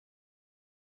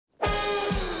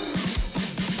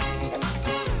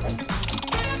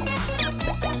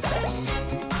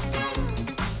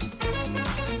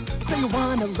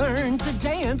wanna learn to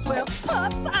dance? Well,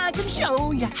 pups, I can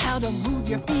show you how to move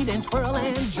your feet and twirl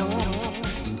and jump.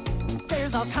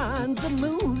 There's all kinds of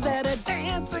moves that a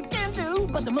dancer can do,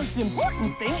 but the most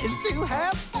important thing is to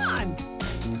have fun.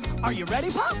 Are you ready,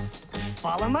 pups?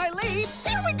 Follow my lead.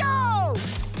 Here we go!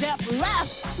 Step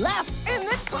left, left, and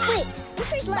then clap. Wait,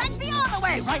 which way's left? Back the other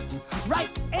way. Right, right,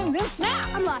 and then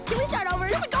snap. I'm lost. Can we start over?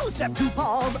 Here we go. Step 2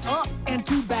 paws up and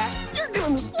 2 back. You're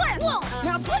doing the split. Whoa.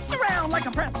 Now twist around like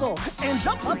a pretzel and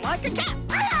jump up like a cat.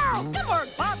 Ow! Good work,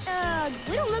 pups.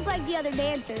 We don't look like the other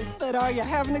dancers. But are you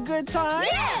having a good time?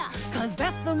 Yeah! Cause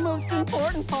that's the most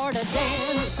important part of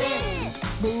dancing.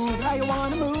 Move how you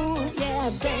wanna move,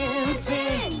 yeah,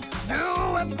 dancing. Do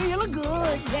what's feeling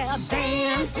good, yeah,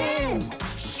 dancing.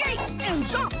 Shake and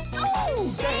jump,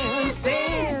 oh,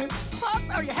 dancing. Pups,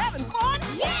 are you having fun?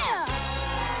 Yeah!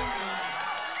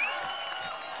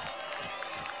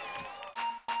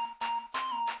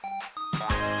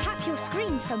 Tap your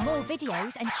screens for more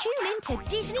videos and tune in to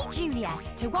Disney Junior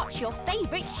to watch your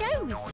favourite shows.